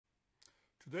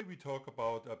Today we talk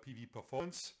about PV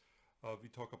performance. We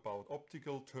talk about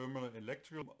optical, thermal, and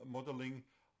electrical modeling,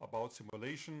 about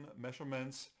simulation,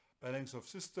 measurements, balance of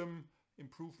system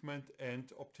improvement,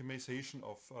 and optimization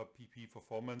of PV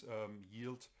performance,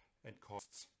 yield, and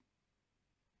costs.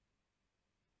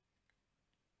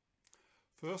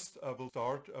 First, we'll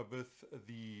start with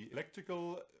the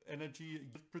electrical energy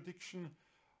yield prediction.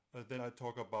 Then I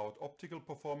talk about optical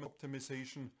performance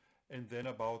optimization, and then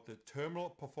about the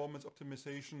thermal performance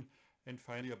optimization, and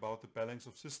finally about the balance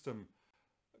of system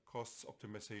costs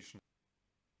optimization.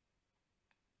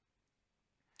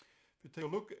 If you take a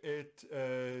look at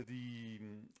the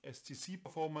STC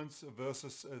performance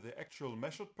versus the actual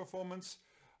measured performance,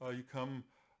 you come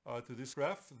to this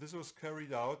graph. This was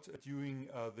carried out during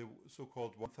the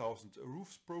so-called 1000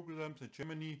 roofs programs in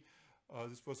Germany.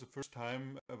 This was the first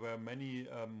time where many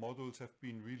modules have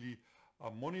been really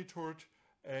monitored.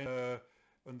 And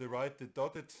on the right, the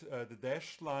dotted, the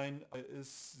dashed line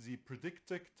is the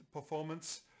predicted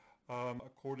performance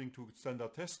according to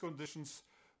standard test conditions.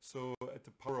 So at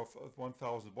the power of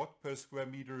 1000 watt per square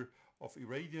meter of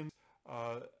irradiance,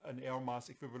 an air mass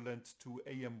equivalent to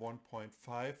AM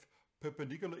 1.5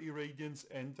 perpendicular irradiance,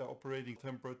 and the operating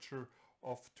temperature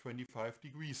of 25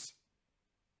 degrees.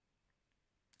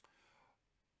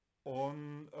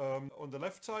 On the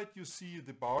left side, you see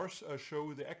the bars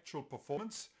show the actual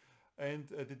performance and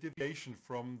the deviation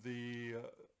from the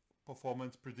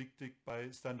performance predicted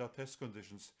by standard test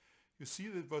conditions. You see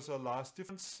that was a last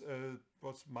difference,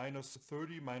 was minus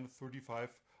 30, minus 35%.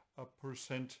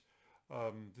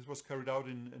 This was carried out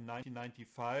in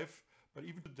 1995, but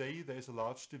even today there is a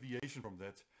large deviation from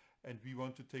that. And we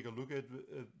want to take a look at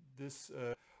this,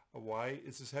 why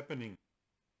is this happening?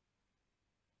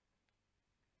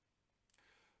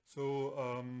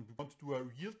 So we want to do a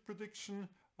yield prediction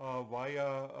via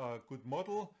a good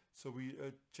model. So we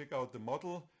check out the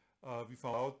model. We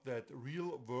found out that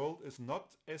real world is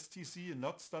not STC and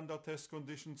not standard test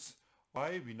conditions.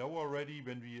 Why? We know already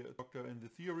when we talked in the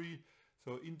theory.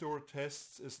 So indoor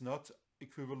tests is not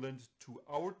equivalent to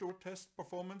outdoor test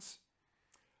performance.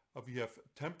 We have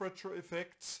temperature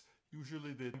effects.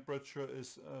 Usually the temperature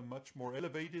is much more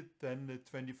elevated than the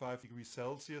 25 degrees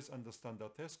Celsius under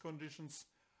standard test conditions.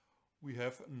 We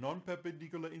have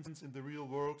non-perpendicular incidence in the real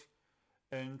world,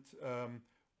 and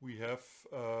we have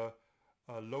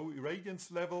low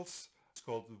irradiance levels. It's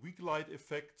called the weak light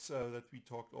effects that we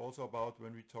talked also about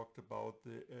when we talked about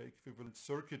the equivalent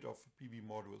circuit of PV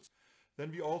modules. Then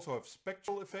we also have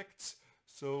spectral effects.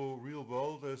 So real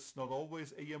world is not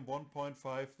always AM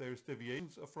 1.5, there's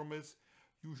deviations from it.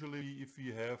 Usually if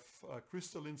we have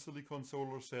crystalline silicon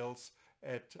solar cells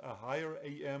at a higher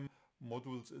AM,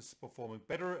 modules is performing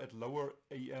better. At lower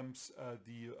AMs,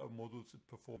 the modules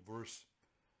perform worse.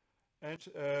 And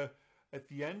at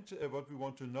the end, what we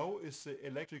want to know is the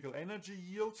electrical energy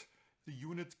yield, the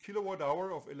unit kilowatt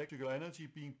hour of electrical energy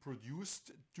being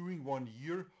produced during 1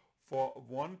 year for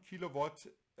 1 kilowatt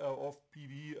of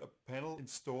PV panel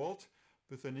installed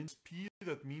with an INSP,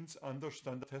 that means under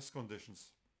standard test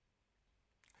conditions.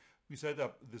 We set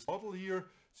up this model here.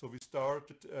 So we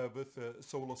started with a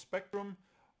solar spectrum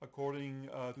according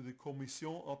to the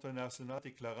Commission Internationale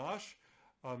d'Éclairage.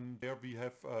 There we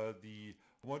have the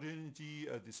homogeneity,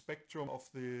 the spectrum of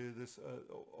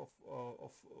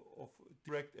of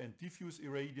direct and diffuse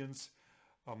irradiance.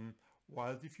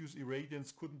 While diffuse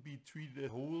irradiance couldn't be treated at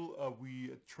whole,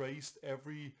 we traced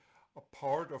every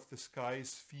part of the sky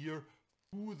sphere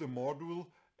through the module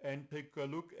and take a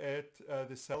look at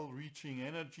the cell reaching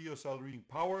energy or cell reaching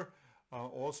power,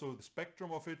 also the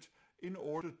spectrum of it, in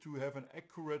order to have an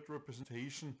accurate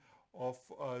representation of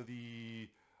the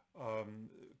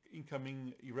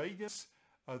incoming irradiance.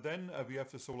 Then we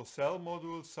have the solar cell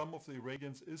module. Some of the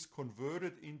irradiance is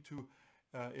converted into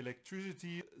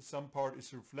electricity, some part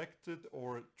is reflected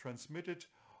or transmitted,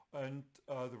 and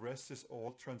the rest is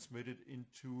all transmitted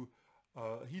into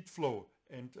heat flow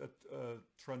and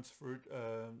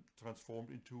transformed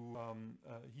into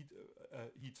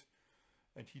heat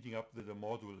and heating up the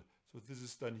module. So this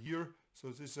is done here.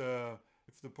 So this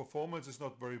if the performance is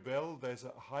not very well, there's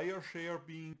a higher share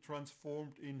being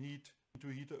transformed in heat into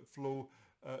heat flow.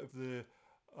 If the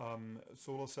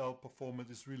solar cell performance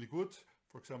is really good,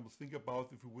 for example, think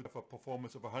about if we would have a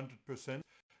performance of 100%,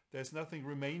 there's nothing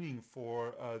remaining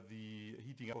for the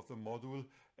heating up of the module,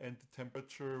 and the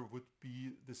temperature would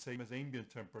be the same as ambient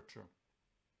temperature.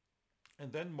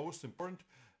 And then most important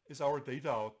is our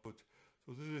data output.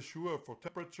 So this is sure for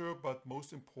temperature, but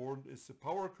most important is the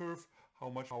power curve, how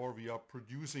much power we are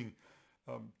producing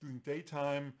during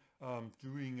daytime,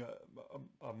 during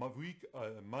a week,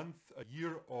 a month, a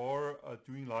year, or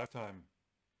during lifetime.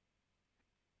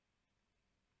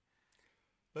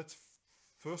 Let's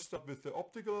first start with the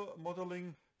optical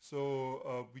modeling.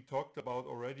 So we talked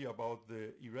already about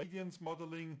the irradiance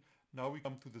modeling. Now we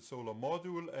come to the solar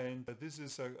module, and this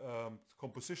is a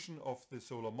composition of the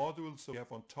solar module. So we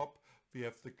have on top, we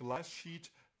have the glass sheet,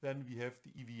 then we have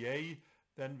the EVA,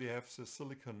 then we have the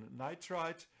silicon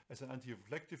nitride as an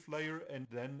anti-reflective layer, and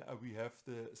then we have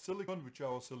the silicon, which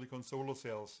are our silicon solar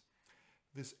cells.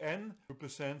 This N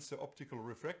represents the optical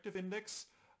refractive index.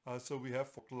 So we have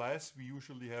for glass, we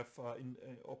usually have an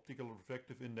optical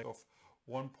refractive index of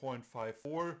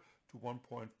 1.54 to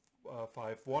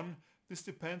 1.51. This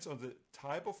depends on the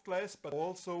type of glass, but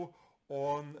also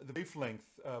on the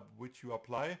wavelength which you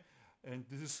apply, and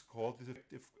this is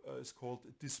called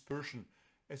dispersion.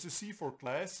 As you see for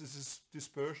glass,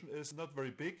 dispersion is not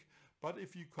very big, but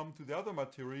if you come to the other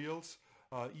materials,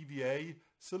 EVA,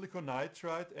 silicon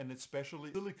nitride, and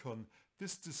especially silicon,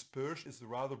 this dispersion is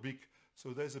rather big.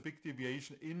 So there's a big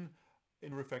deviation in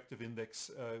refractive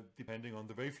index depending on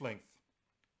the wavelength.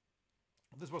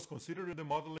 This was considered in the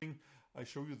modeling. I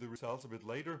show you the results a bit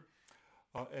later.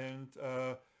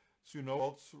 So you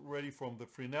know already from the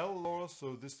Fresnel law,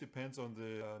 so this depends on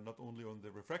the not only on the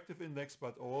refractive index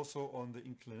but also on the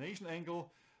inclination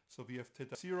angle. So we have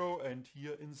theta 0, and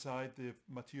here inside the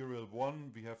material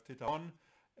 1 we have theta 1,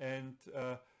 and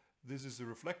this is the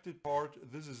reflected part,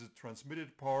 this is a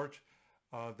transmitted part.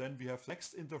 Then we have the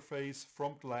next interface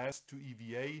from glass to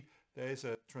EVA. There is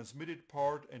a transmitted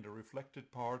part and a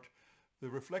reflected part. The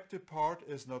reflected part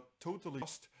is not totally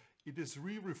lost. It is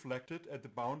re-reflected at the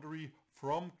boundary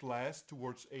from glass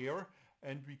towards air,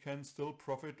 and we can still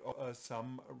profit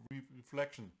some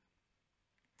reflection.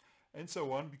 And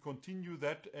so on. We continue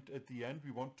that, and at the end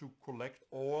we want to collect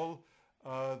all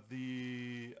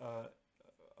the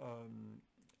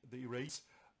arrays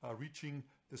reaching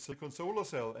the silicon solar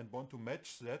cell, and want to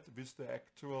match that with the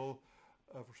actual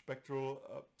spectral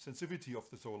sensitivity of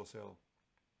the solar cell.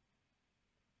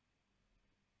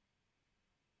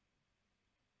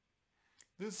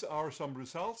 These are some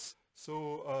results.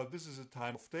 So this is a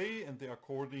time of day and the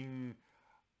according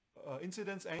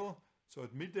incidence angle. So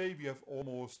at midday we have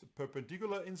almost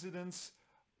perpendicular incidence,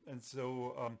 and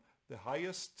so the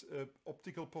highest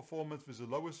optical performance with the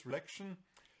lowest reflection.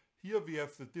 Here we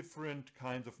have the different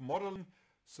kinds of modeling.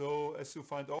 So as you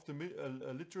find out the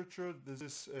literature,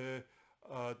 this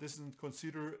doesn't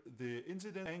consider the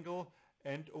incidence angle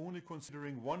and only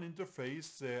considering one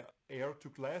interface, the air to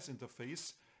glass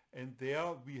interface, and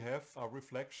there we have a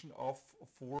reflection of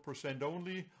 4%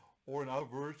 only, or in other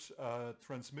words, a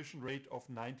transmission rate of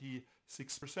 96%.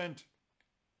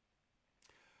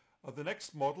 The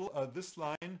next model, this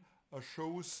line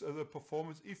shows the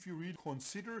performance if you really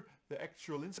consider the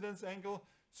actual incidence angle.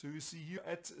 So you see here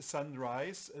at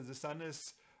sunrise, the sun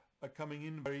is coming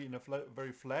in in a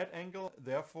very flat angle,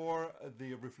 therefore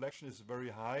the reflection is very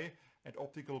high and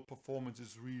optical performance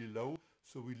is really low.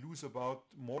 So we lose about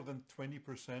more than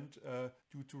 20%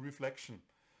 due to reflection.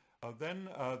 Then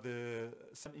the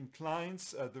sun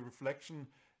inclines, the reflection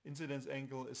incidence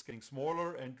angle is getting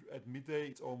smaller, and at midday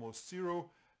it's almost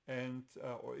zero, and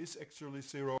or is actually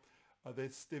zero.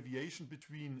 There's deviation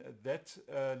between that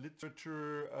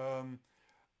literature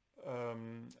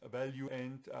value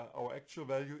and our actual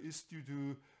value is due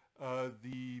to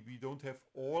we don't have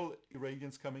all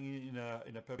irradiance coming in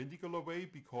a perpendicular way,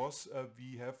 because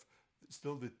we have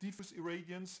still the diffuse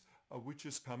irradiance which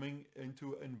is coming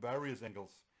in various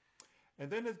angles.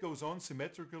 And then it goes on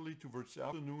symmetrically towards the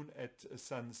afternoon. At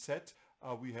sunset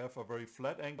we have a very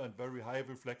flat angle and very high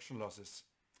reflection losses.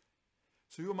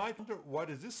 So you might wonder, what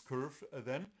is this curve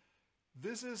then?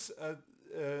 This is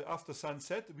after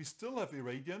sunset we still have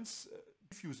irradiance,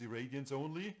 diffuse irradiance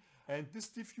only, and this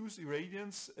diffuse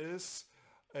irradiance is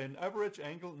an average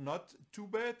angle, not too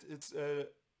bad. It's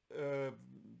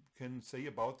can say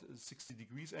about 60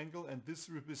 degrees angle, and this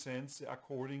represents the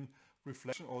according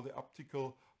reflection or the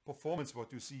optical performance,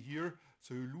 what you see here.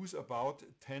 So you lose about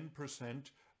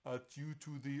 10% due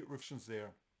to the reflections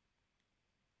there.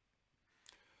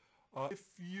 If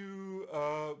you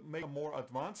make a more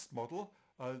advanced model,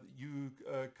 you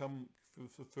come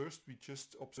first, we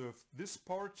just observe this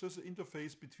part, so the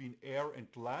interface between air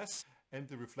and glass, and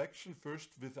the reflection first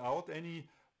without any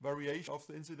variation of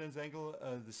the incidence angle,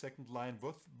 the second line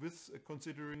with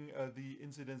considering the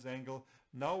incidence angle.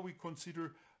 Now we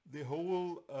consider the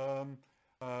whole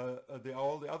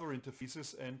all the other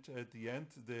interfaces, and at the end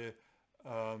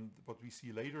what we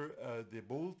see later, the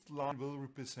bold line will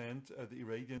represent the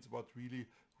irradiance what really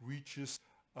reaches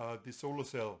the solar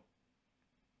cell.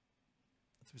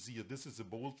 As we see here, this is a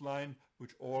bold line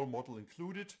which all model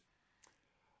included.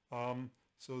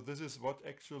 So this is what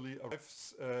actually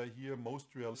arrives here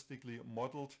most realistically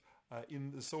modeled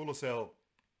in the solar cell.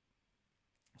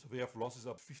 So we have losses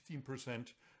of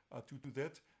 15% due to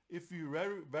that. If we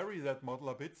vary that model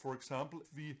a bit, for example,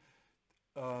 if we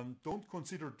don't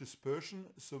consider dispersion,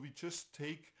 so we just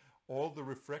take all the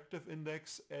refractive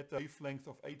index at a wavelength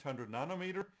of 800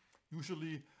 nanometer.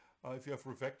 Usually, if you have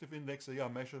refractive index, they are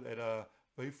measured at a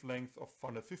wavelength of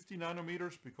 150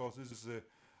 nanometers, because this is a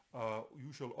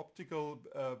usual optical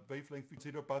wavelength we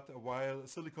consider. But while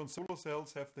silicon solar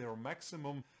cells have their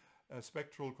maximum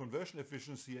spectral conversion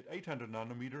efficiency at 800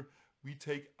 nanometer, we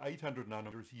take 800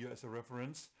 nanometers here as a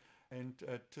reference, and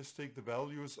just take the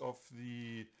values of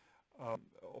the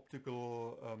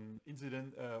optical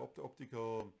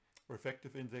optical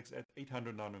refractive index at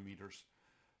 800 nanometers.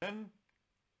 Then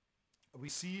we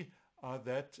see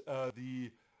that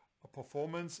the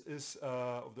performance is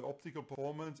of the optical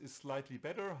performance is slightly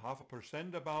better,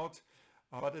 0.5% about,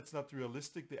 but it's not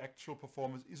realistic. The actual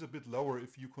performance is a bit lower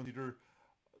if you consider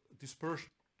dispersion.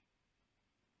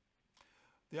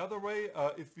 The other way,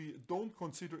 if we don't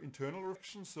consider internal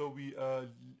reflection, so we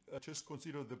just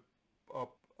consider the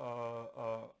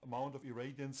amount of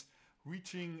irradiance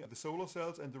reaching the solar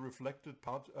cells, and the reflected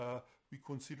part we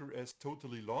consider as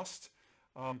totally lost.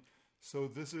 So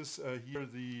this is here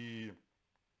the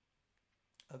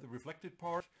reflected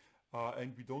part,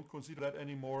 and we don't consider that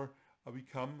anymore. We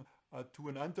come to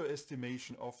an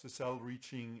underestimation of the cell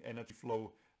reaching energy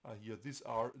flow here. These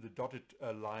are the dotted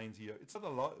lines here. It's not a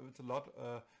lot. It's a lot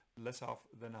less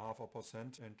than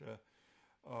 0.5%,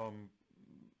 and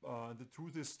the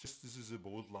truth is just this is a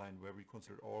bold line where we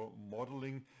consider all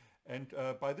modeling, and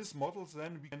by these models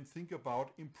then we can think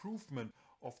about improvement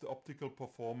of the optical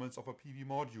performance of a PV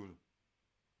module.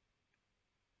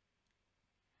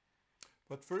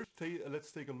 But first,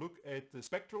 let's take a look at the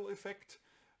spectral effect.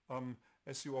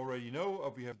 As you already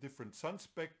know, we have different sun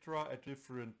spectra at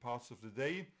different parts of the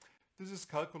day. This is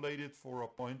calculated for a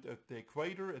point at the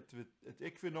equator, at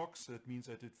equinox. That means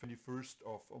at the 21st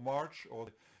of March or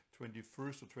the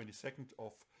 21st or 22nd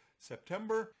of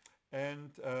September.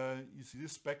 And you see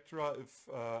this spectra if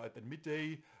at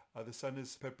midday the sun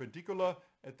is perpendicular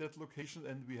at that location,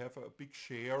 and we have a big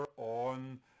share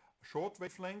on short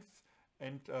wavelength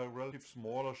and a relative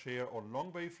smaller share on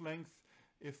long wavelength.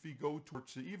 If we go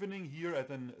towards the evening here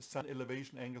at a sun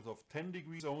elevation angle of 10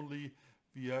 degrees only,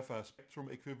 we have a spectrum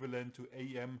equivalent to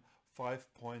AM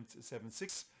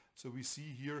 5.76. So we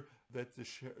see here that the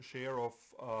share of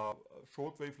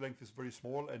short wavelength is very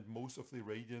small, and most of the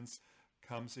radiance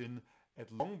comes in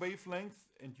at long wavelength.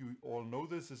 And you all know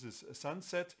this is a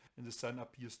sunset, and the sun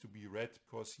appears to be red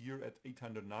because here at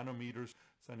 800 nanometers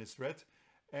sun is red.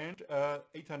 And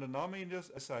 800 nanometers,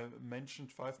 as I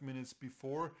mentioned 5 minutes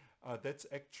before, that's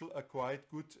actually a quite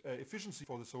good efficiency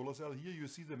for the solar cell. Here you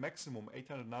see the maximum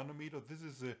 800 nanometer. This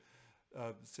is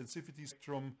a sensitivity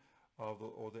spectrum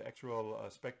or the actual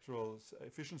spectral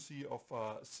efficiency of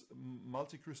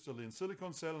multicrystalline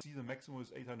silicon cell. See, the maximum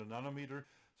is 800 nanometer.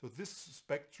 So this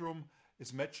spectrum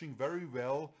is matching very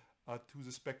well to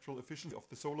the spectral efficiency of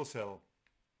the solar cell.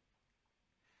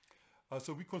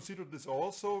 So we consider this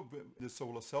also, the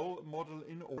solar cell model,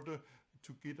 in order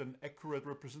to get an accurate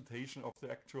representation of the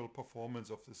actual performance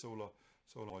of the solar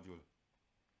module.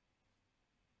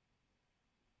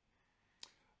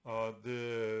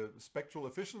 The spectral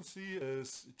efficiency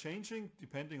is changing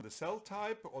depending on the cell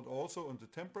type and also on the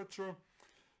temperature.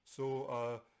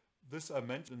 So this I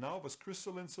mentioned now was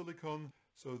crystalline silicon.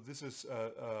 So this is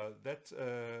that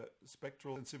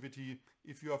spectral sensitivity.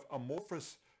 If you have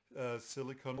amorphous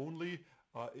silicon only,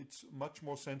 it's much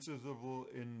more sensitive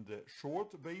in the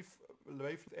short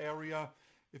wave area.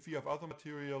 If you have other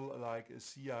material like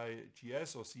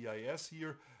CIGS or CIS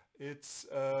here, it's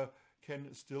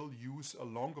can still use a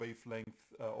long wavelength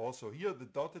also. Here the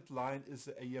dotted line is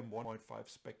the AM 1.5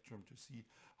 spectrum to see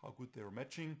how good they're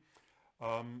matching.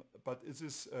 But this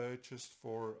is just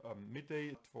for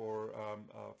midday, for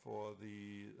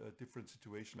the different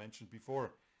situation mentioned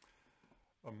before.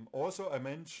 Also, I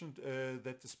mentioned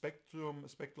that the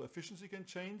spectral efficiency can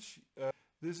change.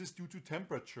 This is due to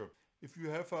temperature. If you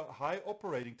have a high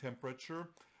operating temperature,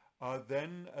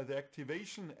 then the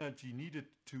activation energy needed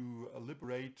to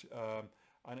liberate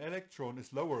an electron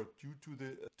is lower due to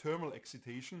the thermal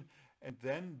excitation, and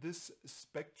then this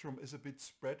spectrum is a bit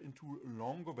spread into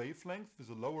longer wavelength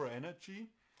with a lower energy,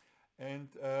 and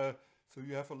so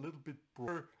you have a little bit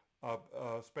broader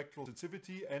spectral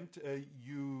sensitivity, and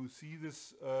you see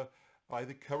this by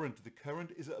the current. The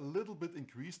current is a little bit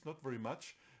increased, not very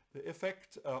much. The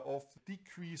effect of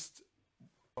decreased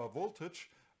voltage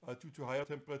due to higher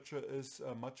temperature is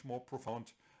much more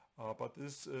profound but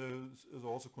this is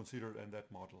also considered in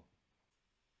that model.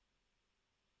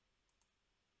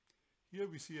 Here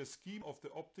we see a scheme of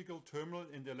the optical, thermal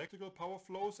and electrical power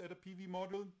flows at a PV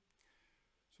module.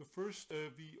 So first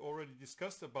we already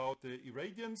discussed about the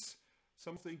irradiance.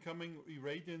 Some of the incoming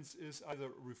irradiance is either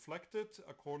reflected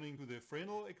according to the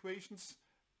Fresnel equations,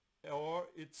 or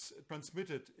it's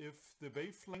transmitted if the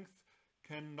wavelength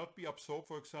cannot be absorbed,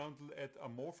 for example, at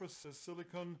amorphous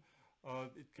silicon.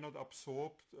 It cannot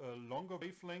absorb longer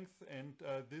wavelength, and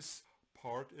this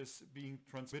part is being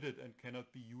transmitted and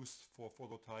cannot be used for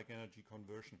photovoltaic energy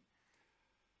conversion.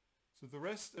 So the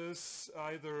rest is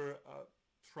either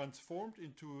transformed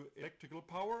into electrical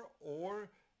power or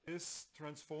is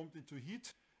transformed into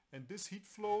heat, and this heat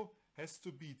flow has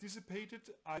to be dissipated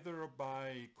either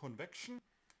by convection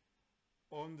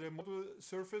on the module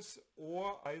surface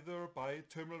or either by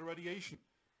thermal radiation.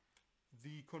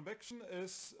 The convection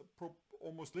is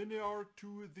almost linear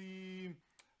to the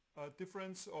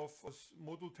difference of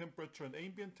module temperature and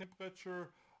ambient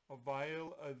temperature,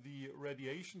 while the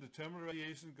radiation, the thermal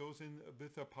radiation, goes in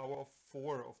with a power of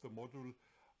 4 of the module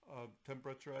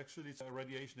temperature. Actually, it's a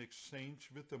radiation exchange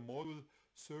with the module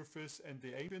surface and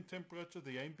the ambient temperature.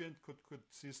 The ambient could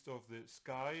consist of the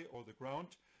sky or the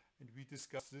ground, and we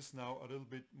discuss this now a little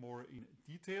bit more in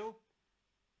detail.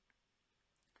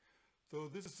 So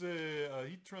this is a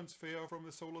heat transfer from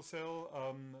the solar cell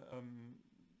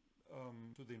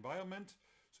to the environment.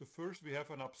 So first we have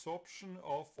an absorption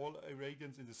of all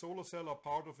irradiance in the solar cell. A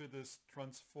part of it is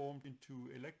transformed into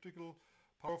electrical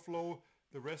power flow.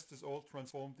 The rest is all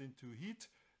transformed into heat.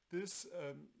 This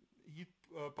heat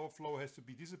power flow has to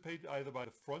be dissipated either by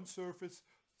the front surface,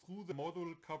 through the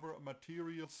module cover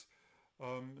materials,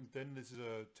 and then this is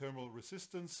a thermal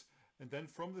resistance, and then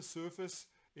from the surface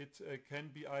it can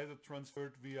be either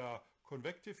transferred via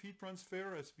convective heat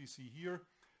transfer, as we see here.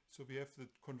 So we have the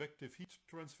convective heat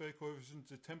transfer coefficient,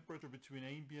 the temperature between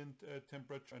ambient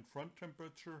temperature and front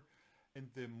temperature, and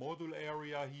the module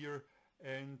area here.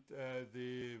 And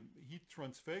the heat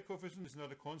transfer coefficient is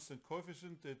not a constant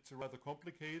coefficient, it's rather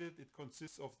complicated. It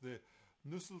consists of the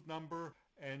Nusselt number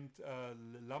and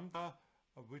lambda,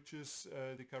 which is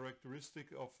the characteristic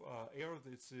of air.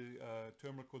 It's the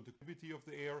thermal conductivity of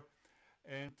the air,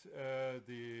 and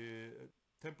the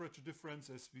temperature difference,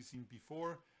 as we've seen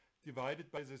before,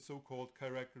 divided by the so-called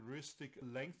characteristic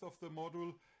length of the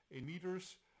module in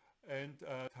meters, and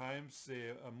times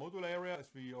the module area, as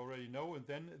we already know. And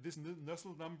then this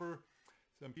Nusselt number,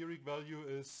 the empiric value,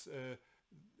 is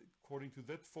according to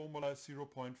that formula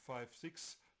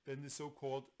 0.56. Then the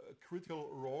so-called critical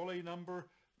Rayleigh number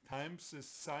times the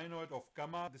sinoid of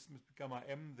gamma, this must be gamma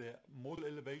m, the module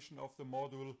elevation of the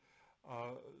module,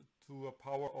 to a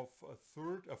power of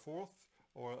a fourth,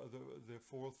 or the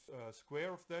fourth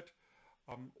square of that,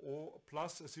 or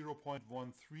plus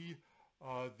 0.13,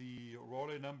 the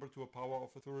Rayleigh number to a power of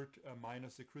a third,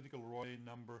 minus the critical Rayleigh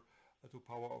number to a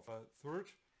power of a third.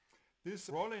 This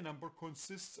Rayleigh number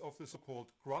consists of the so-called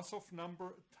Grashof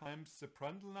number times the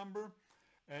Prandtl number,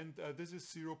 and this is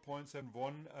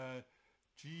 0.71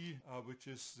 g, which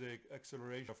is the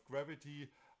acceleration of gravity,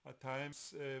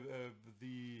 times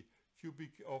the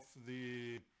cubic of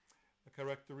the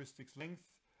characteristics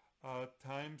length,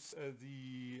 times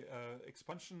the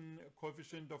expansion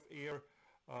coefficient of air,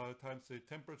 times the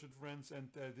temperature difference, and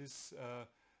this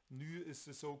nu is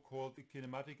the so-called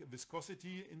kinematic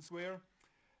viscosity in square.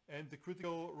 And the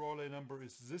critical Rayleigh number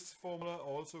is this formula,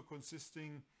 also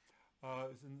consisting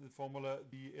in the formula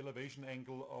the elevation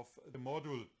angle of the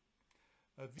module.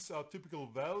 These are typical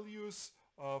values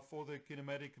for the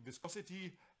kinematic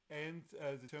viscosity and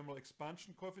the thermal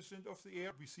expansion coefficient of the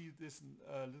air. We see this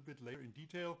a little bit later in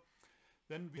detail.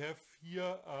 Then we have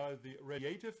here the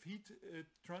radiative heat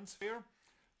transfer.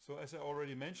 So as I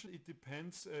already mentioned, it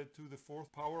depends to the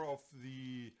fourth power of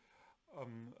the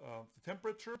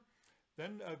temperature.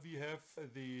 Then we have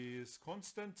this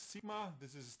constant sigma,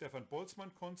 this is Stefan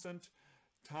Boltzmann constant,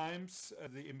 times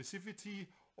the emissivity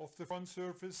of the front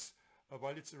surface.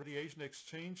 While it's a radiation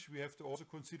exchange, we have to also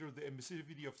consider the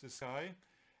emissivity of the sky.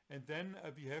 And then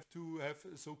we have to have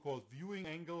a so-called viewing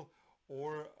angle,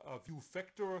 or a view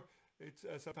factor. It's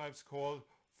sometimes called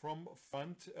from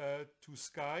front to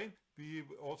sky. We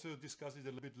also discuss it a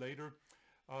little bit later.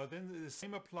 Then the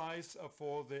same applies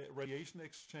for the radiation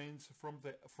exchange from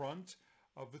the front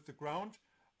with the ground.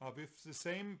 With the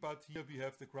same, but here we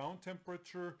have the ground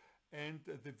temperature and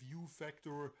the view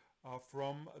factor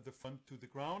from the front to the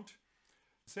ground.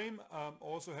 Same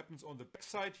also happens on the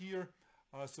backside here.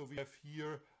 So we have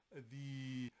here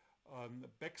the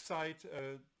backside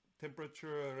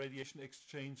temperature, radiation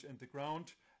exchange, and the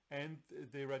ground, and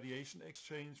the radiation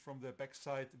exchange from the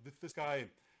backside with the sky.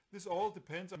 This all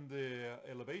depends on the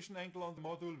elevation angle on the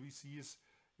module. We see is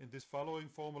in this following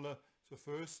formula. So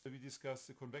first we discuss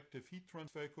the convective heat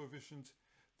transfer coefficient.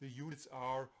 The units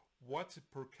are watt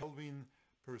per Kelvin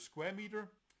per square meter.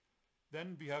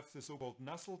 Then we have the so-called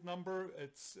Nusselt number.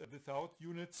 It's without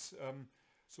units.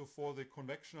 So for the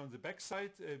convection on the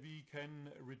backside, we can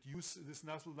reduce this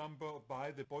Nusselt number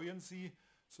by the buoyancy.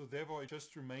 So therefore it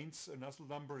just remains a Nusselt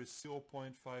number is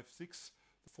 0.56,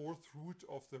 the fourth root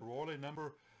of the Rayleigh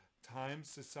number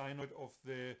times the sinoid of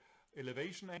the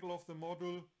elevation angle of the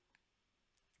module.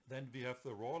 Then we have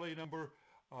the Rayleigh number,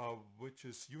 which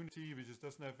is unity, which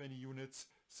doesn't have any units,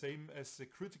 same as the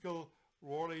critical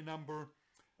Rayleigh number.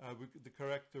 The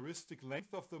characteristic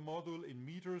length of the module in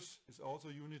meters is also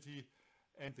unity,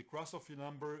 and the Grashof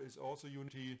number is also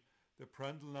unity. The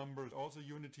Prandtl number is also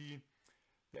unity.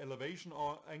 The elevation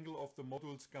angle of the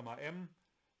modules gamma m.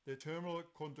 The thermal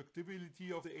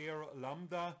conductivity of the air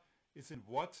lambda is in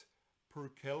watt per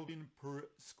Kelvin per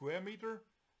square meter.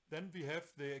 Then we have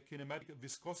the kinematic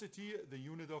viscosity. The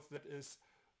unit of that is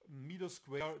meter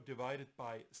square divided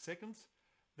by seconds.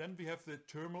 Then we have the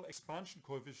thermal expansion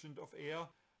coefficient of air.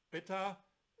 Beta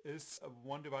is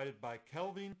 1 divided by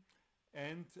Kelvin,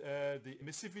 and the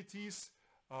emissivities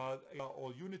are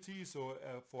all unity. So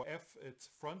for F it's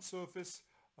front surface,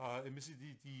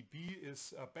 emissivity B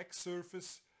is back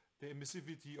surface, the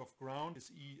emissivity of ground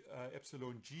is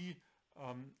epsilon G,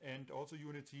 and also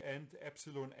unity, and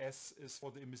epsilon S is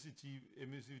for the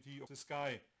emissivity of the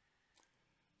sky.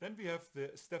 Then we have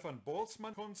the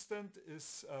Stefan-Boltzmann constant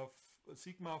is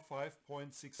sigma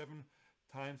 5.67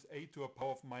 times 8 to the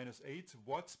power of minus 8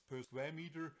 watts per square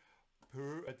meter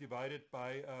per divided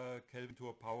by Kelvin to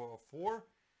the power of 4.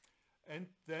 And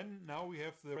then now we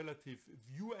have the relative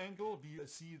view angle. We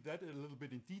see that a little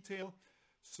bit in detail.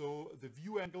 So the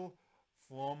view angle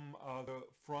from the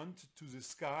front to the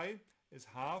sky is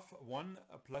half 1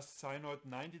 plus sinoid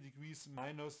 90 degrees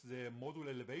minus the module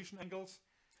elevation angles.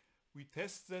 We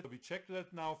test that, we check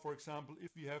that now. For example, if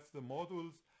we have the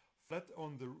modules flat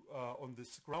on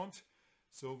this ground,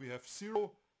 so we have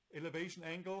 0 elevation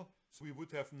angle, so we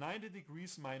would have 90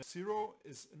 degrees minus 0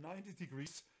 is 90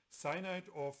 degrees. Sinoid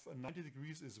of 90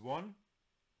 degrees is 1.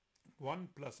 1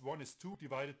 plus 1 is 2,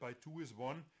 divided by 2 is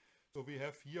 1. So we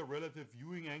have here relative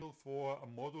viewing angle for a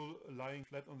module lying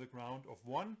flat on the ground of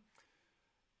 1.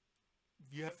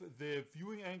 We have the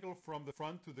viewing angle from the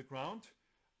front to the ground,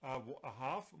 a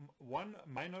half 1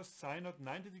 minus sinoid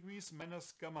 90 degrees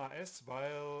minus gamma s,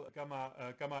 while gamma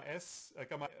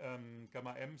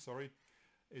m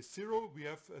is 0. We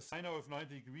have a sinoid of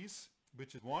 90 degrees,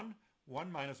 which is 1.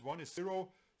 1 minus 1 is 0,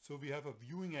 so we have a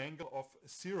viewing angle of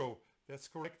 0. That's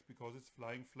correct because it's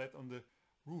flying flat on the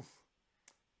roof.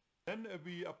 Then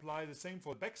we apply the same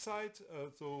for the backside.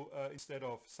 Instead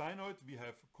of sinoid we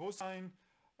have cosine,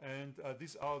 and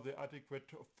these are the adequate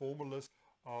formulas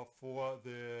for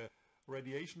the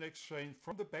radiation exchange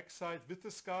from the backside with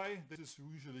the sky. This is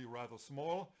usually rather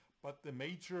small, but the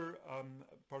major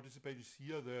participators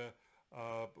here, the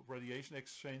radiation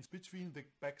exchange between the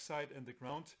backside and the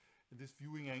ground, and this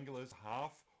viewing angle is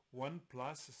half 1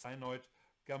 plus sinoid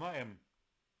gamma m.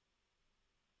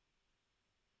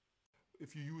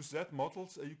 If you use that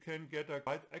models, you can get a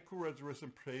quite accurate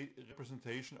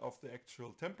representation of the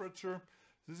actual temperature.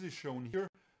 This is shown here.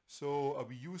 So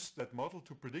we used that model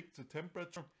to predict the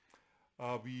temperature.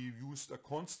 We used a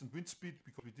constant wind speed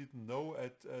because we didn't know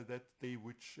at that day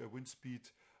which wind speed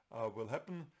will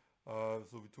happen.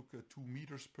 So we took 2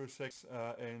 meters per second,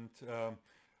 and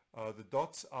the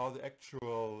dots are the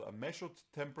actual measured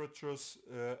temperatures,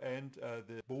 and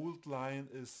the bold line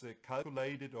is the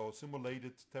calculated or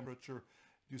simulated temperature.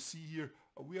 You see here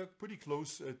we are pretty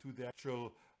close to the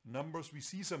actual numbers. We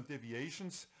see some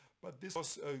deviations, but this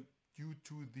was due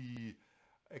to the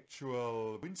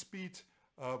actual wind speed.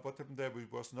 What happened there,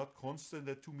 it was not constant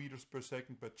at 2 meters per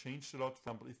second, but changed a lot. For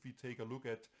example, if we take a look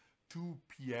at 2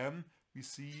 p.m., we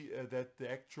see that the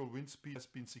actual wind speed has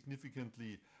been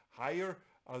significantly higher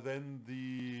than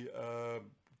the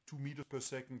 2 meters per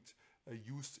second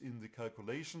used in the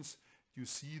calculations. You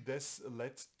see this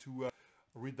led to a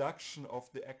reduction of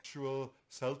the actual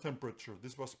cell temperature.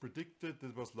 This was predicted,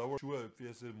 this was lower. Sure, if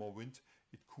there's more wind,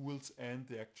 it cools, and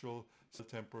the actual cell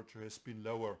temperature has been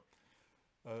lower.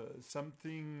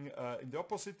 Something in the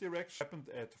opposite direction happened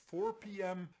at 4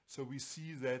 p.m. So we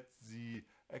see that the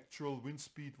actual wind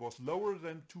speed was lower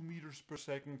than 2 meters per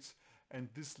second, and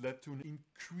this led to an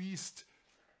increased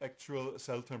actual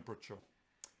cell temperature.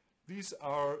 These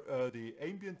are the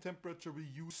ambient temperature we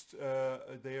used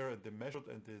there, and they measured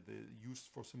and they used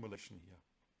for simulation here.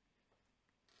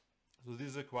 So this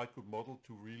is a quite good model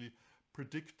to really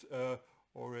predict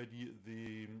already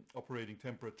the operating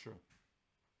temperature.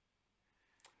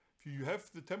 If you have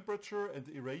the temperature and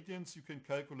the irradiance, you can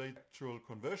calculate actual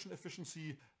conversion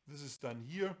efficiency. This is done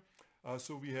here.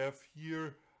 So we have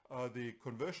here the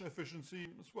conversion efficiency.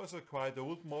 This was a quite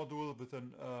old module with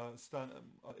an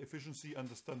efficiency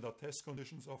under standard test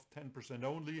conditions of 10%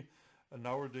 only.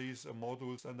 Nowadays,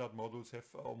 standard modules have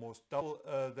almost double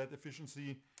that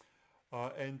efficiency.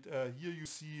 Here you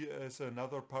see as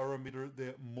another parameter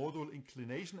the module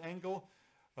inclination angle.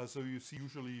 So you see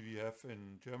usually we have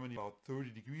in Germany about 30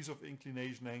 degrees of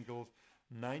inclination angle,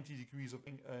 90 degrees of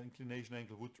inclination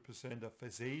angle would represent a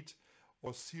facade,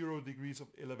 or 0 degrees of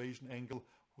elevation angle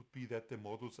would be that the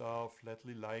modules are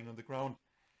flatly lying on the ground.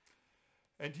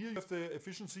 And here you have the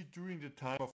efficiency during the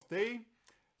time of day.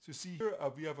 So you see here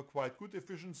we have a quite good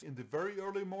efficiency in the very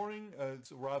early morning.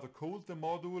 It's rather cold, the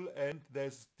module, and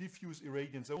there's diffuse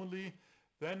irradiance only.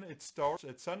 Then it starts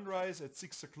at sunrise at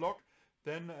 6 o'clock.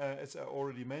 Then, as I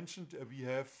already mentioned, we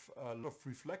have a lot of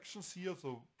reflections here,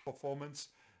 so performance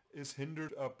is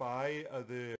hindered by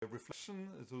the reflection,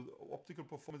 so optical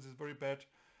performance is very bad.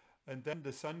 And then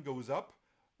the sun goes up,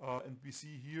 and we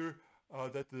see here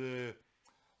that the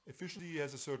efficiency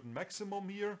has a certain maximum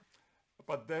here,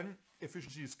 but then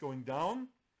efficiency is going down.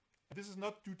 This is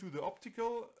not due to the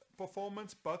optical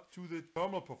performance, but to the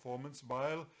thermal performance,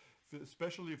 while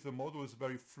especially if the module is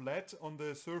very flat on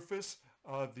the surface,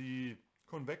 the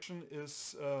convection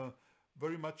is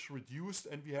very much reduced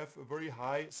and we have a very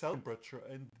high cell temperature,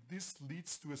 and this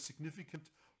leads to a significant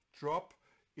drop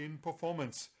in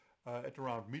performance at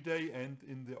around midday and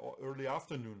in the early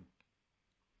afternoon.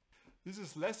 This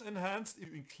is less enhanced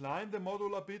if you incline the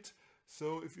module a bit.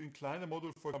 So if you incline the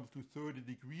module, for example, to 30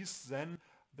 degrees, then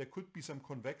there could be some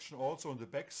convection also on the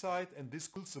back side, and this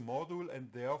cools the module,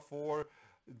 and therefore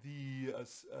the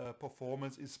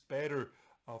performance is better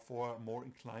for a more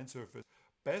inclined surface.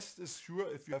 Best is sure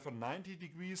if you have a 90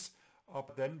 degrees,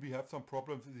 but then we have some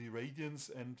problems with the irradiance,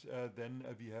 and then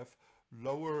we have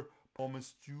lower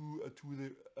performance due to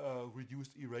the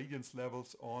reduced irradiance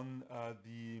levels on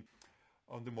the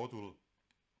module.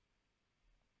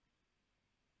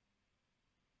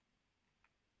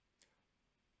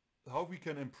 How we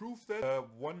can improve that?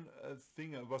 One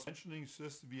thing I was mentioning is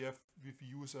just we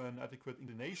use an adequate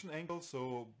inclination angle,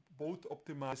 so both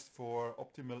optimized for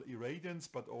optimal irradiance,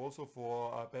 but also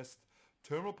for best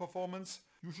thermal performance.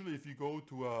 Usually, if you go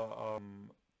to a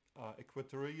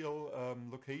equatorial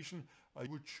location, I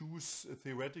would choose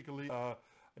theoretically an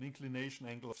inclination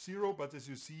angle of 0, but as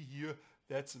you see here,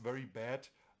 that's very bad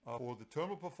for the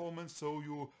thermal performance. So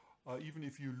you even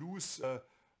if you lose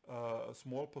a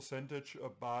small percentage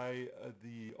by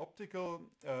the optical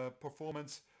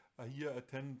performance here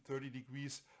at 10-30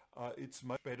 degrees, it's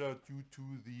much better due to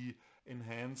the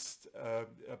enhanced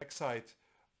backside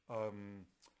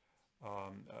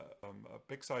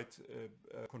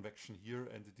convection here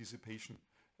and the dissipation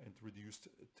and reduced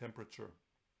temperature.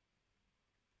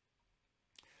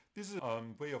 This is a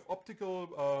way of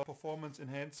optical performance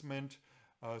enhancement.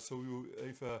 So you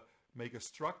make a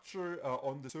structure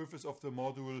on the surface of the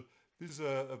module. This is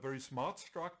a very smart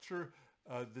structure.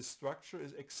 The structure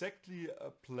is exactly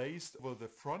placed over the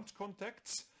front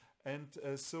contacts, and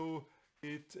so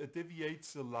it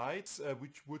deviates the lights,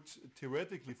 which would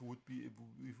theoretically, if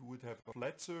we would have a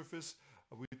flat surface,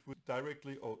 it would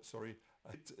directly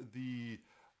hit the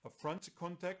front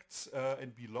contacts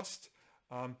and be lost.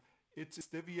 It's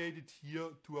deviated here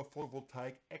to a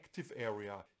photovoltaic active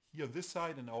area, here on this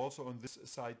side and also on this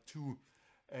side too,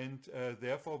 and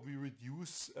therefore we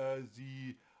reduce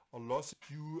the loss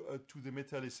due to the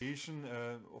metallization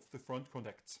of the front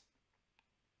contacts.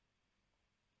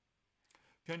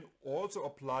 Can also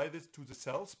apply this to the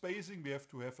cell spacing. We have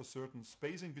to have a certain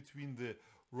spacing between the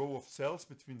row of cells,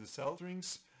 between the cell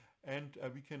rings, and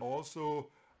we can also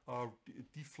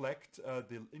deflect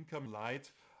the incoming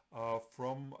light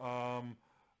from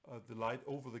the light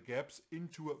over the gaps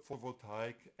into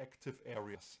photovoltaic active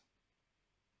areas.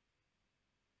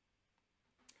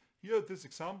 Here this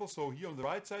example, so here on the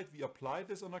right side we apply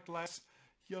this on a glass,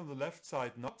 here on the left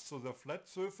side not, so the flat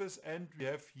surface, and we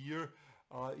have here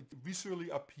it visually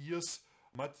appears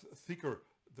much thicker,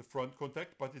 the front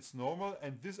contact, but it's normal,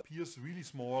 and this appears really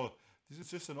small. This is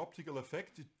just an optical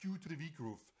effect due to the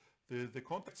V-groove. The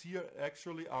contacts here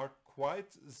actually are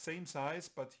quite the same size,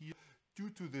 but here, due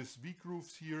to this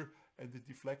V-grooves here and the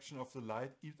deflection of the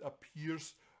light, it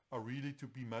appears really to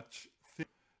be much thinner.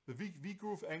 The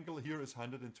V-groove angle here is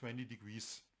 120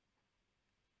 degrees.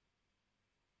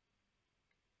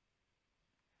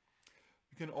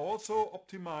 We can also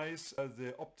optimize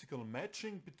the optical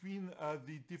matching between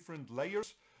the different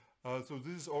layers. So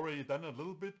this is already done a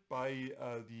little bit by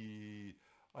the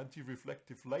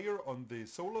anti-reflective layer on the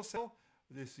solar cell.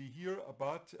 You see here,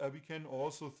 but we can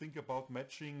also think about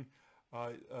matching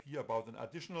here about an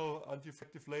additional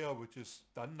anti-reflective layer, which is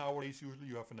done nowadays. Usually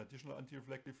you have an additional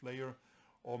anti-reflective layer,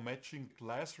 or matching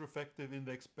glass refractive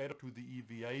index better to the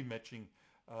EVA matching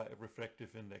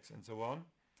refractive index, and so on.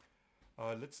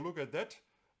 Let's look at that.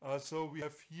 So we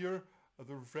have here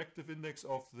the refractive index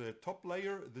of the top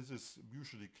layer. This is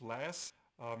usually glass.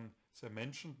 As I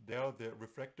mentioned there, the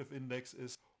refractive index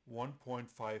is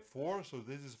 1.54, so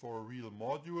this is for a real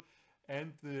module.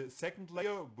 And the second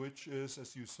layer, which is,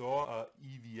 as you saw,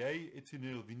 EVA,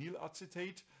 ethinyl vinyl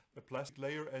acetate, the plastic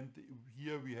layer, and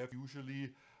here we have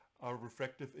usually a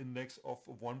refractive index of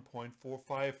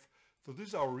 1.45. So this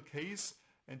is our case,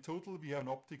 and total we have an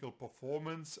optical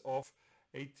performance of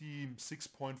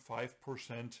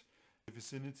 86.5%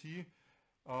 vicinity.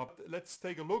 Let's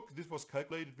take a look. This was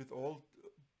calculated with all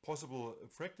possible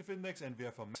refractive index, and we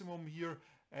have a maximum here,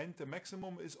 and the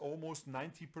maximum is almost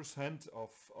 90% of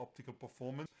optical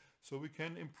performance, so we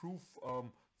can improve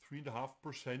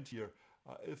 3.5% here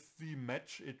if we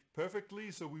match it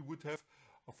perfectly. So we would have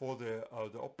for the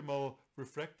optimal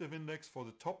refractive index for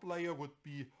the top layer would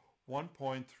be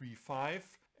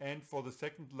 1.35, and for the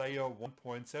second layer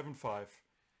 1.75.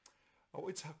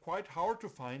 It's quite hard to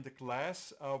find a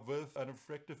glass with a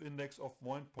refractive index of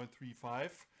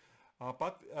 1.35,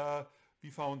 but we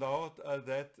found out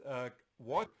that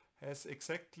water has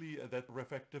exactly that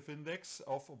refractive index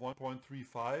of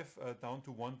 1.35 down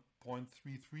to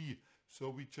 1.33. So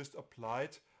we just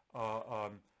applied a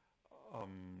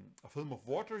film of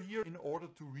water here in order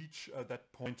to reach that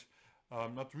point.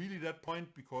 Not really that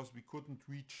point, because we couldn't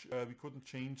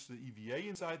change the EVA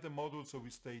inside the module, so we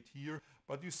stayed here.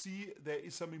 But you see there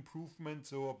is some improvement,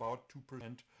 so about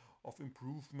 2% of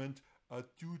improvement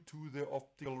due to the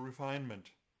optical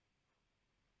refinement.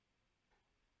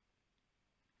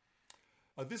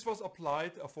 This was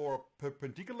applied for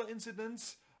perpendicular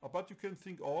incidence, but you can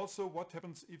think also what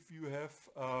happens if you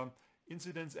have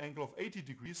incidence angle of 80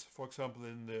 degrees, for example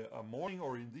in the morning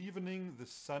or in the evening. The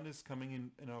sun is coming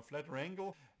in a flatter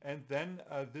angle, and then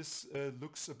this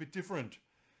looks a bit different.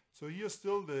 So here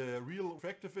still the real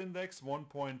refractive index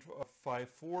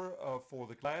 1.54 for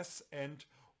the glass and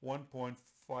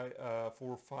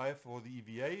 1.45 for the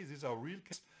EVA. These are real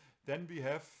cases. Then we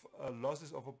have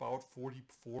losses of about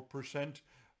 44%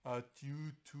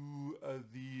 due to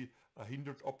the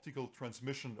hindered optical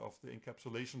transmission of the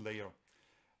encapsulation layer.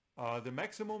 The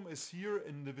maximum is here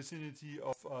in the vicinity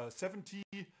of 70%,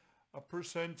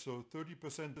 so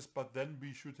 30%, but then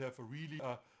we should have a really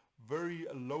very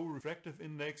low refractive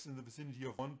index in the vicinity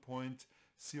of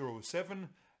 1.07,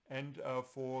 and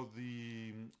for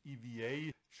the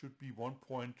EVA should be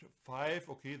 1.5.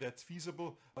 Okay, that's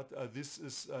feasible, but this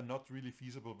is not really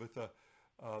feasible with a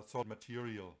solid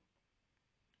material.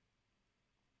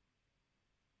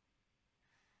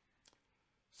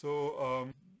 So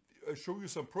I'll show you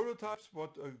some prototypes,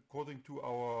 what according to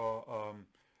our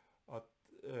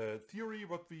theory,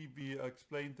 what we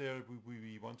explained there,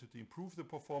 we wanted to improve the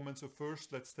performance. So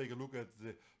first let's take a look at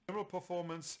the general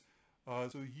performance.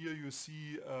 So here you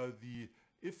see the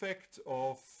effect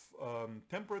of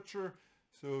temperature.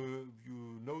 So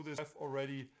you know this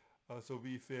already. So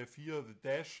we have here the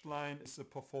dashed line is the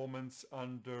performance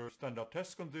under standard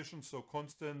test conditions, so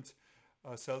constant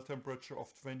cell temperature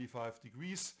of 25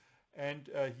 degrees. And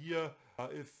here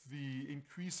if we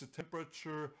increase the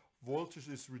temperature, voltage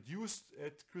is reduced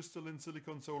at crystalline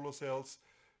silicon solar cells,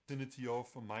 vicinity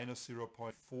of minus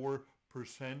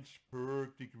 0.4% per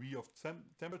degree of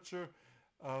temperature.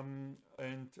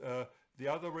 And the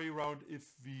other way around,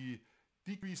 if we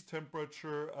decrease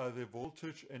temperature, the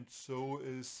voltage, and so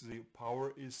is the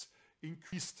power is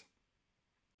increased.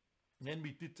 Then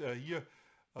we did here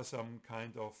some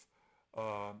kind of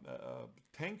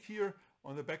tank here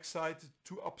on the back side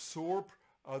to absorb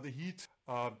the heat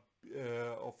of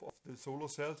the solar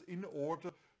cells in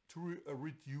order to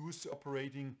reduce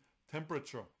operating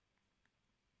temperature,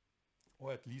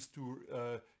 or at least to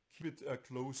keep it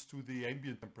close to the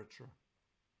ambient temperature.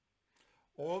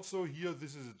 Also here,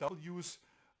 this is a double use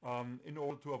in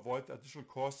order to avoid additional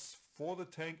costs for the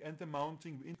tank and the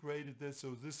mounting. We integrated this,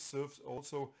 so this serves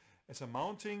also as a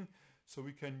mounting, so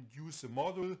we can use the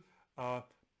module,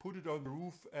 put it on the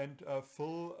roof, and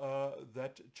fill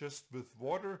that just with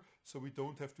water, so we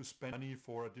don't have to spend money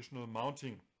for additional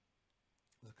mounting.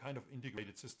 It's a kind of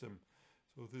integrated system.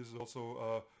 So this is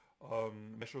also a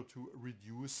measure to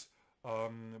reduce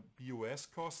BOS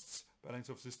costs, balance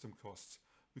of system costs.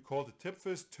 we call the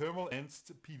TEPFIS thermal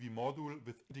enhanced PV module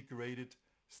with integrated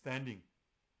standing.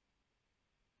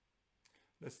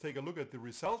 Let's take a look at the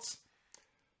results.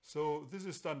 So this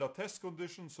is standard test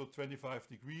conditions, so 25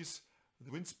 degrees,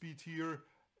 the wind speed here,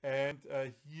 and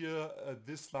here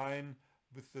this line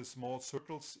with the small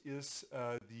circles is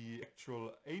the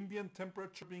actual ambient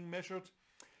temperature being measured.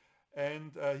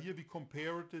 And here we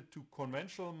compared it to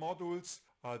conventional modules.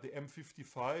 The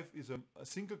M55 is a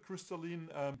single crystalline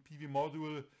PV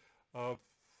module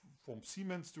from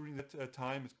Siemens during that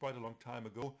time. It's quite a long time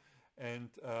ago. And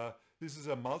this is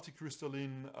a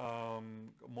multicrystalline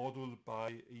module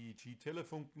by EEG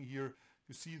Telefunken here.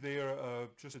 You see there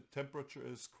just the temperature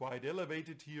is quite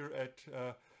elevated here at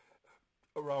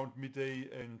around midday,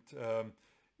 and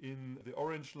in the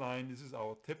orange line this is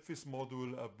our TEPFIS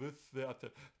module with the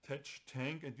attached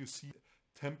tank, and you see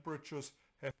temperatures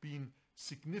have been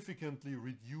significantly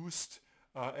reduced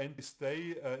and they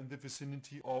stay in the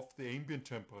vicinity of the ambient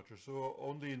temperature. So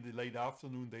only in the late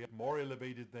afternoon they are more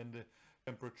elevated than the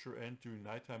temperature, and during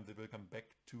nighttime they will come back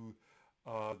to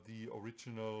the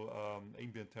original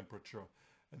ambient temperature.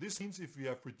 And this means if we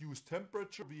have reduced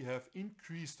temperature, we have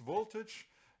increased voltage,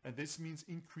 and this means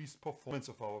increased performance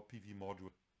of our PV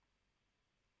module.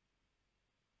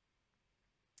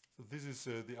 So this is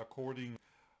the according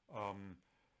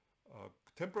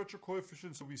temperature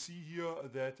coefficient. So we see here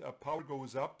that power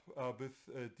goes up with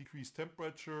decreased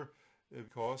temperature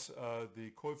because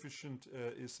the coefficient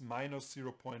is minus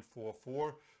 0.44.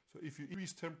 So if you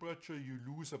increase temperature, you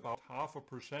lose about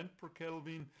 0.5% per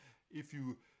Kelvin. If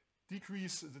you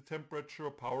decrease the temperature,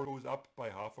 power goes up by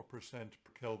 0.5%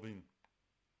 per Kelvin.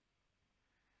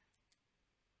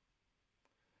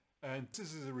 And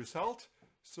this is the result.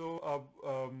 So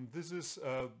this is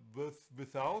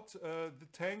without the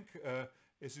tank,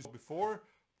 as you saw before,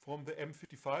 from the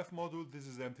M55 module. This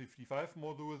is the M55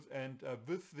 module, and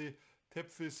with the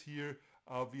TEPFIS here,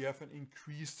 we have an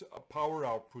increased power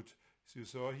output. So you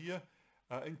saw here,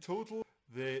 in total,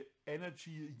 the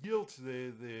energy yield,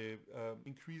 the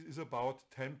increase is about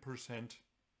 10%.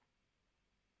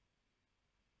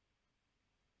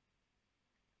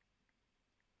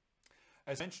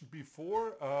 As mentioned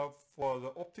before, for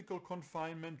the optical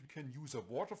confinement, we can use a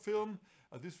water film.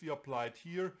 This we applied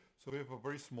here. So we have a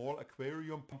very small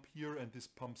aquarium pump here, and this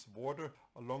pumps water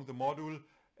along the module.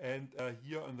 And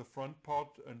here on the front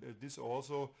part, and this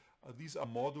also, these are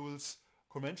modules,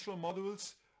 conventional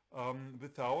modules,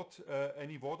 without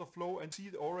any water flow. And see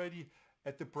it already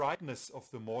at the brightness of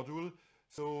the module.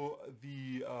 So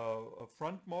the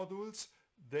front modules,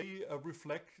 they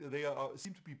reflect, they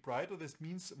seem to be brighter. This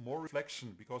means more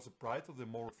reflection, because the brighter the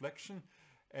more reflection.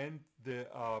 And the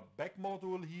back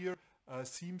module here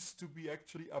seems to be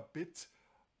actually a bit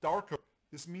darker.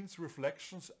 This means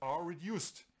reflections are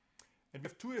reduced. And we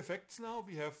have two effects now.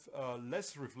 We have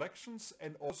less reflections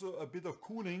and also a bit of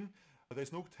cooling.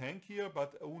 There's no tank here,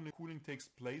 but only cooling takes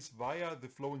place via the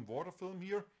flowing water film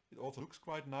here. It also looks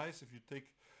quite nice if you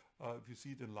take, if you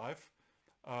see it in live.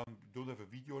 Don't have a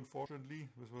video, unfortunately.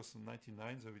 This was in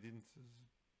 '99, so we didn't.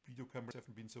 Video cameras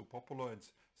haven't been so popular, and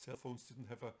cell phones didn't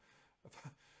have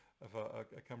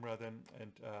a camera then.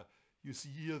 And you see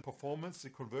here the performance, the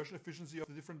conversion efficiency of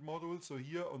the different modules. So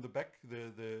here on the back,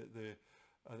 the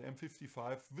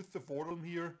M55 with the film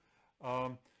here,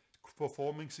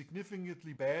 performing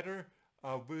significantly better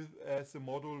as the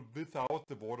module without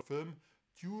the water film,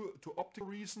 due to optical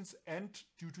reasons and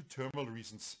due to thermal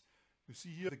reasons. You see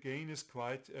here the gain is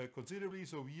quite considerably.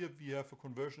 So here we have a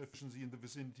conversion efficiency in the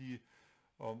vicinity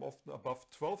often above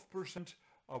 12%,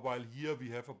 while here we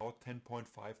have about 10.5%.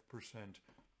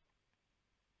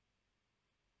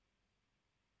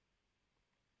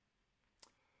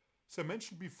 So I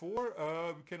mentioned before,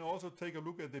 we can also take a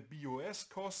look at the BOS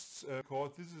costs,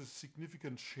 because this is a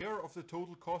significant share of the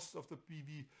total cost of the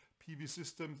PV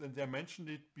systems. And I mentioned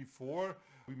it before.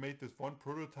 We made this one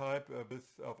prototype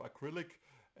of acrylic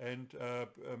and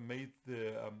made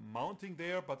the mounting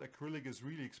there, but acrylic is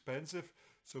really expensive.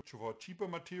 So for cheaper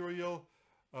material,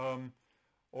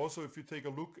 also if you take a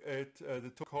look at the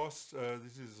total costs,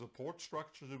 this is a support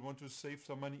structure. We want to save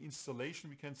some money. Installation,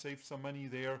 we can save some money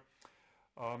there.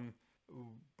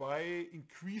 By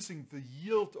increasing the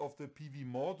yield of the PV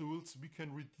modules, we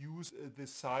can reduce the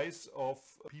size of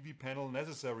PV panel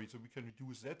necessary. So we can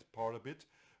reduce that part a bit.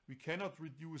 We cannot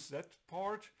reduce that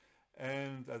part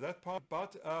and that part,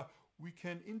 but we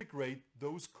can integrate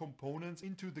those components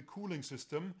into the cooling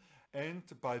system, and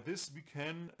by this we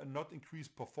can not increase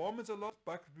performance a lot,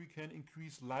 but we can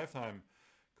increase lifetime.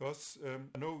 Because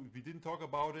I know we didn't talk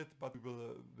about it, but we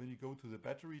will when you go to the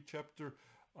battery chapter,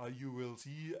 you will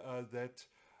see that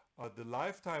the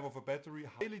lifetime of a battery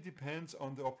highly depends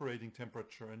on the operating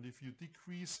temperature, and if you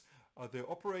decrease the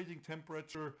operating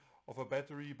temperature of a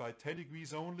battery by 10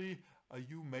 degrees only,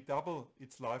 you may double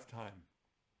its lifetime.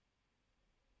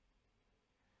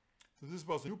 So this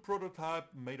was a new prototype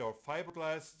made of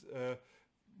fiberglass.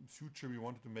 In future we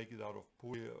wanted to make it out of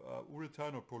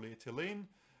polyurethane or polyethylene,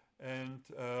 and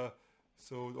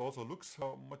so it also looks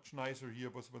much nicer here.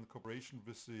 It was in cooperation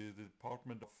with the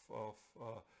Department of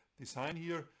Design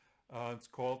here. It's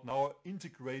called now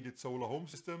Integrated Solar Home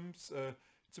Systems.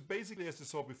 It's basically, as you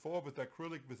saw before, with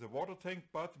acrylic with a water tank,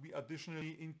 but we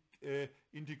additionally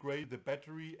integrate the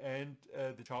battery and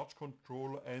the charge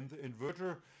controller and the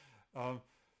inverter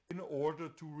in order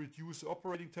to reduce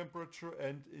operating temperature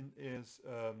and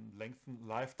lengthen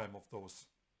lifetime of those.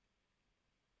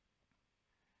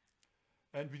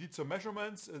 And we did some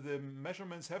measurements. The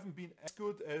measurements haven't been as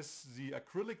good as the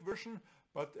acrylic version,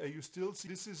 but you still see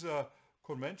this is a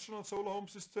conventional solar home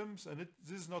systems, and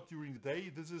this is not during the day.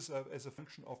 This is as a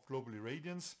function of global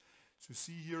irradiance. So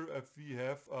see here, if we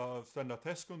have standard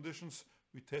test conditions,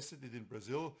 we tested it in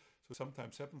Brazil. So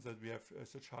sometimes happens that we have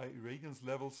such high irradiance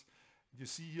levels. You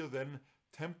see here then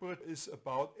temperature is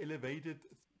about elevated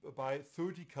by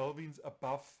 30 kelvins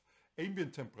above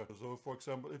ambient temperature. So for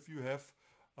example, if you have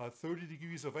 30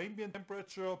 degrees of ambient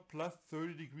temperature plus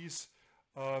 30 degrees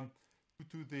due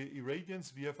to the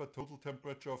irradiance, we have a total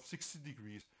temperature of 60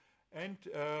 degrees. And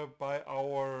by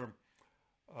our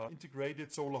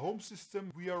integrated solar home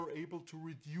system, we are able to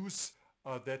reduce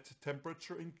that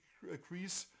temperature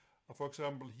increase. For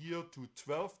example, here to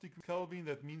 12 degrees Kelvin,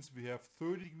 that means we have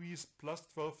 30 degrees plus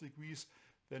 12 degrees,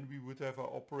 then we would have an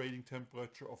operating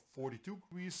temperature of 42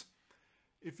 degrees.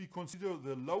 If we consider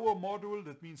the lower module,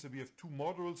 that means that we have two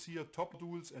modules here, top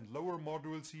modules and lower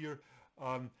modules here.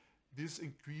 This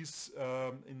increase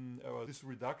this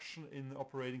reduction in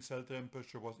operating cell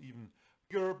temperature was even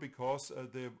bigger because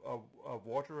the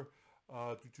water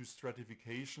due to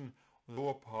stratification on the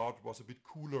lower part was a bit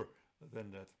cooler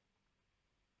than that.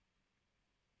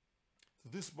 So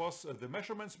this was the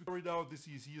measurements we carried out. This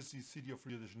is here the city of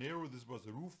Rio de Janeiro. This was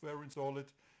the roof where we installed it.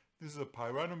 This is a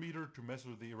pyranometer to measure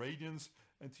the irradiance.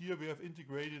 And here we have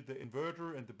integrated the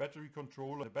inverter and the battery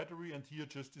controller, the battery, and here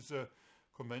just is a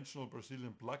conventional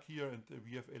Brazilian plug here, and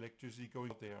we have electricity going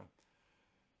out there.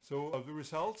 So the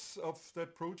results of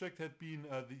that project had been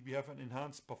we have an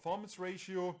enhanced performance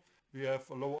ratio. We have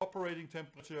a low operating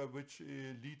temperature, which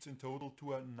leads in total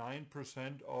to a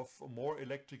 9% of more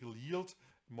electrical yield,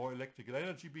 more electrical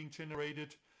energy being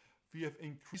generated. We have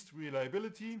increased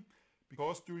reliability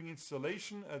because during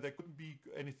installation there couldn't be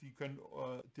anything. You can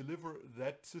deliver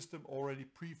that system already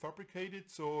prefabricated,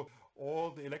 so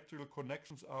all the electrical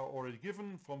connections are already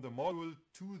given from the module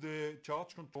to the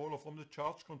charge controller, from the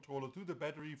charge controller to the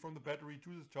battery, from the battery to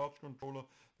the charge controller,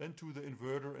 then to the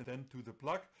inverter, and then to the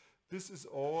plug. This is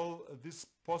all, these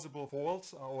possible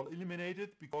faults are all eliminated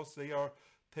because they are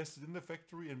tested in the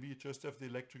factory, and we just have the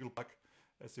electrical plug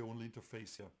as the only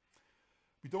interface here.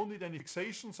 We don't need any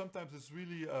fixation. Sometimes it's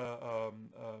really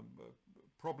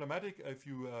problematic if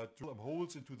you drill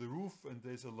holes into the roof and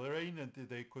there's a rain and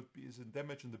there could be some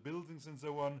damage in the buildings and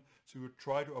so on. So you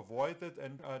try to avoid that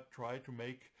and try to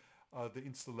make the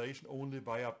installation only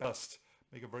via ballast.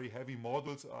 Make a very heavy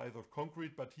modules, either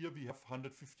concrete, but here we have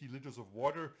 150 liters of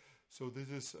water. So this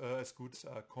is as good as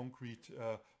a concrete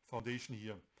foundation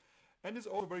here. And it's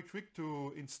also very quick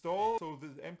to install. So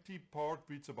the empty part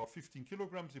weighs about 15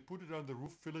 kilograms. You put it on the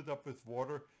roof, fill it up with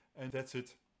water, and that's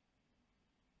it.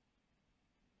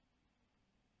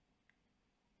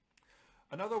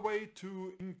 Another way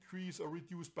to increase or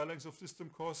reduce balance of system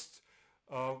costs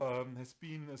has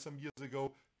been some years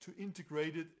ago to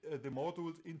integrate the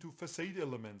modules into facade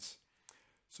elements.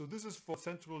 So this is for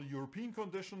Central European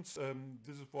conditions.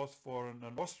 This was for an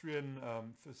Austrian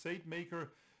facade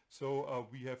maker. So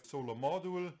we have solar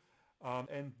module,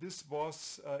 and this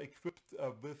was equipped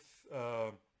with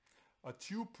a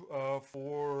tube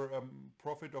for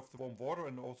profit of the warm water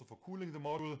and also for cooling the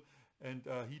module and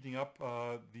heating up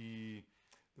the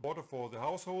water for the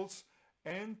households,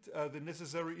 and the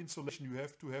necessary insulation you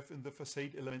have to have in the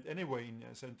facade element anyway in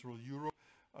Central Europe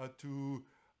to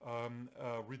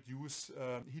reduce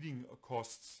heating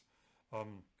costs.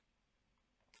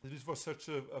 This was such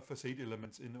a facade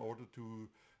element in order to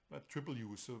triple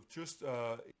use, so just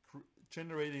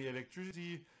generating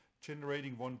electricity,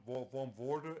 generating warm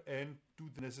water, and do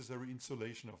the necessary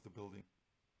insulation of the building.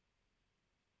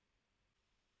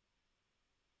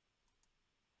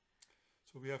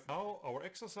 So we have now our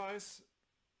exercise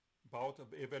about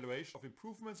evaluation of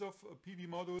improvements of PV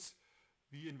modules.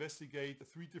 We investigate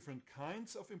 3 different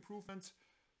kinds of improvements: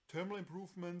 thermal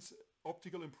improvements,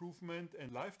 optical improvement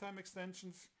and lifetime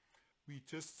extensions. We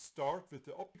just start with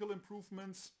the optical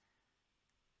improvements.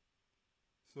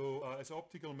 So as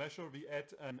optical measure, we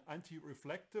add an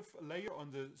anti-reflective layer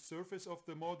on the surface of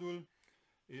the module.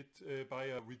 By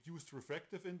a reduced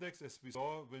refractive index, as we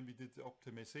saw when we did the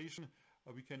optimization,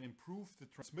 we can improve the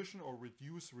transmission or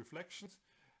reduce reflections.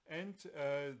 And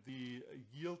the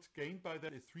yield gained by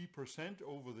that is 3%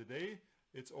 over the day.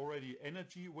 It's already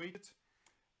energy weighted.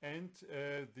 And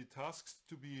the tasks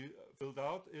to be filled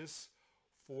out is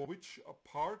for which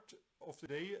part of the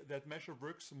day that measure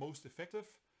works most effective.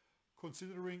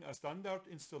 Considering a standard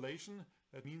installation,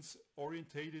 that means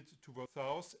orientated toward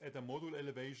south at a module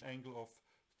elevation angle of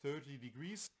 30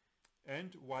 degrees.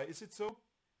 And why is it so?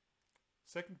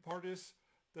 Second part is,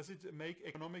 does it make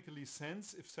economically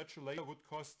sense if such a layer would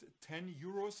cost 10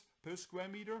 euros per square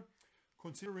meter,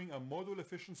 considering a module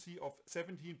efficiency of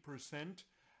 17%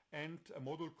 and a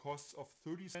module costs of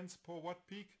 30 cents per watt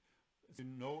peak? As you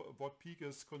know, watt peak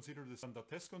is considered the standard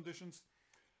test conditions.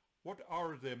 What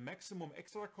are the maximum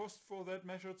extra costs for that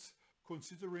measured,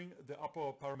 considering the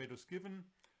upper parameters given?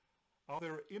 Are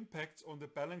there impacts on the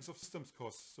balance of systems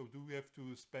costs? So do we have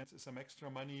to spend some extra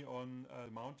money on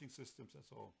mounting systems and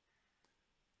so on?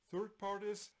 Third part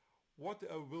is, what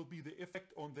will be the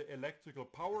effect on the electrical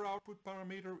power output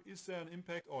parameter? Is there an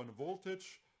impact on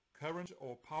voltage, current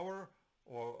or power,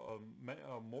 or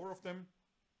more of them?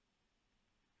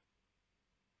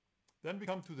 Then we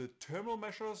come to the thermal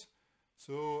measures.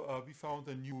 So we found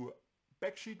a new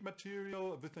backsheet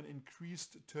material with an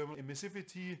increased thermal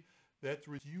emissivity that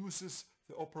reduces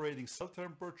the operating cell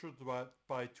temperature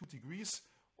by 2 degrees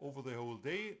over the whole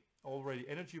day. Already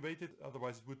energy weighted,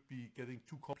 otherwise it would be getting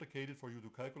too complicated for you to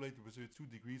calculate with 2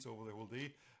 degrees over the whole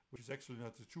day, which is actually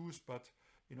not the truth, but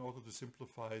in order to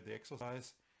simplify the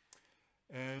exercise.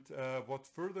 And what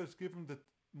further is given, the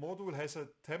module has a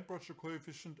temperature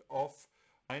coefficient of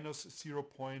minus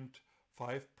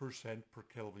 0.5% per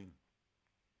Kelvin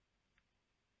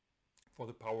for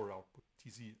the power output,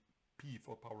 TCP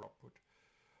for power output.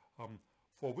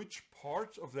 For which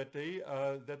part of that day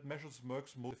that measures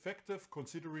works most effective,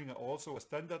 considering also a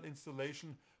standard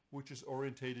installation which is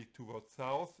orientated towards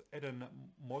south at a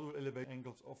module elevation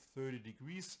angles of 30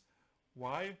 degrees.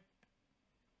 Why?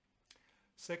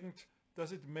 Second,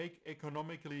 does it make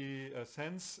economically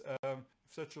sense if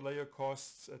such a layer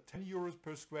costs 10 euros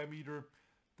per square meter,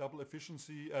 double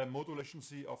efficiency, module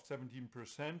efficiency of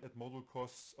 17% at module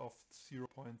costs of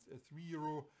 0.3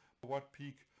 euro per watt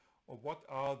peak? Or what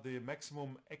are the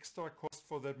maximum extra costs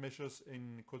for that measures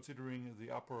in considering the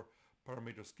upper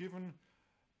parameters given?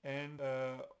 And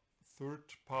third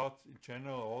part in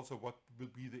general also, what will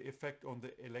be the effect on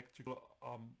the electrical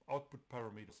output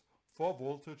parameters for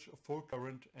voltage, for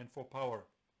current and for power?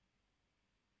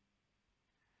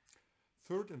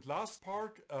 Third and last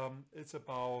part, it's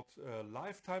about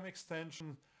lifetime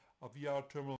extension via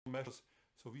thermal measures.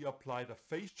 So we applied a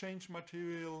phase change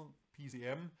material,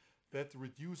 PCM, that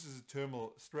reduces the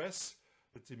thermal stress.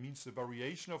 That means the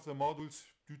variation of the modules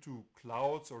due to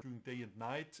clouds or during day and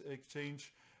night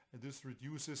exchange. And this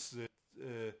reduces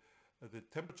the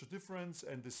temperature difference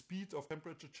and the speed of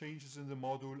temperature changes in the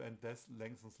module, and that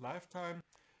lengthens lifetime.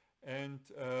 And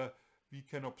we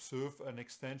can observe an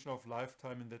extension of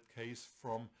lifetime in that case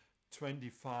from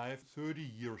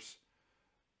 25-30 years.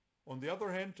 On the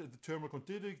other hand, the thermal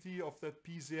conductivity of that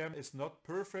PCM is not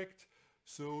perfect,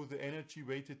 so the energy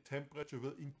weighted temperature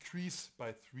will increase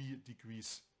by 3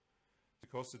 degrees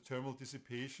because the thermal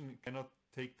dissipation cannot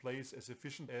take place as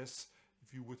efficient as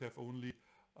if you would have only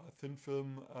a thin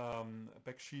film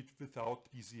backsheet without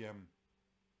PCM.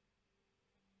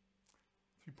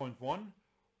 3.1.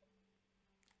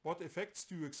 What effects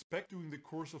do you expect during the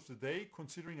course of the day,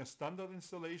 considering a standard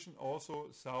installation,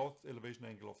 also south elevation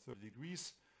angle of 30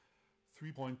 degrees?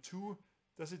 3.2.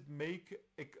 Does it make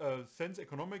sense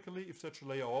economically if such a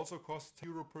layer also costs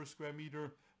 €10 per square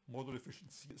meter, module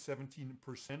efficiency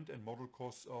 17% and module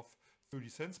costs of 30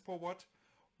 cents per watt?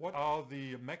 What are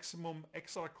the maximum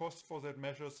extra costs for that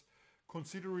measures,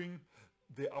 considering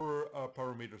the other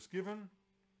parameters given?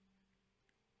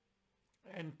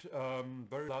 And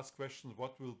very last question,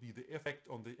 what will be the effect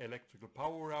on the electrical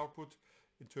power output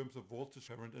in terms of voltage,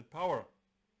 current and power?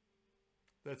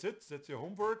 That's it, that's your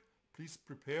homework. Please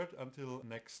prepare it until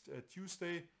next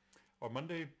Tuesday or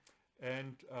Monday,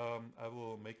 and I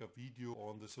will make a video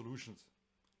on the solutions.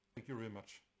 Thank you very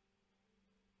much.